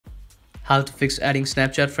How to fix adding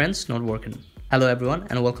Snapchat friends not working. Hello everyone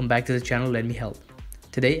and welcome back to the channel Let Me Help.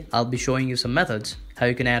 Today I'll be showing you some methods how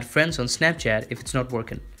you can add friends on Snapchat if it's not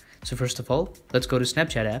working. So first of all, let's go to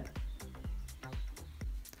Snapchat app.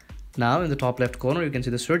 Now in the top left corner you can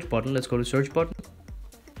see the search button. Let's go to search button.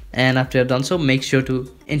 And after you've done so, make sure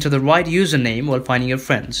to enter the right username while finding your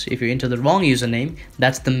friends. If you enter the wrong username,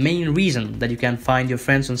 that's the main reason that you can't find your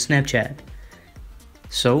friends on Snapchat.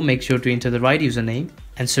 So make sure to enter the right username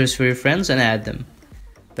and search for your friends and add them.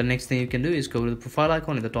 The next thing you can do is go to the profile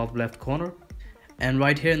icon in the top left corner. And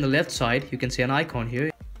right here in the left side, you can see an icon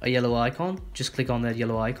here, a yellow icon. Just click on that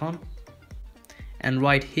yellow icon. And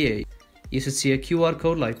right here, you should see a QR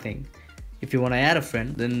code like thing. If you want to add a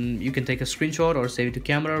friend, then you can take a screenshot or save it to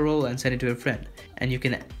camera roll and send it to your friend. And you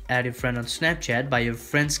can add your friend on Snapchat by your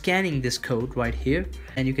friend scanning this code right here,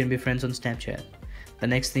 and you can be friends on Snapchat. The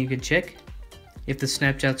next thing you can check, if the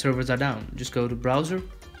Snapchat servers are down, just go to browser,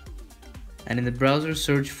 and in the browser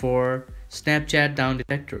search for Snapchat down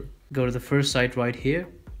detector. Go to the first site right here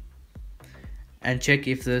and check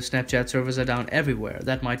if the Snapchat servers are down everywhere.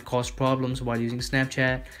 That might cause problems while using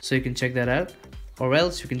Snapchat, so you can check that out. Or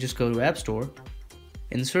else you can just go to App Store.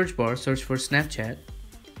 In the search bar, search for Snapchat.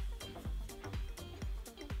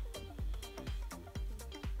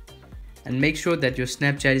 And make sure that your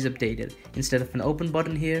Snapchat is updated. Instead of an open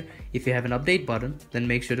button here, if you have an update button, then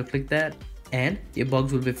make sure to click that. And your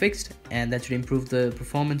bugs will be fixed, and that should improve the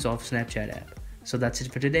performance of Snapchat app. So that's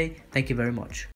it for today. Thank you very much.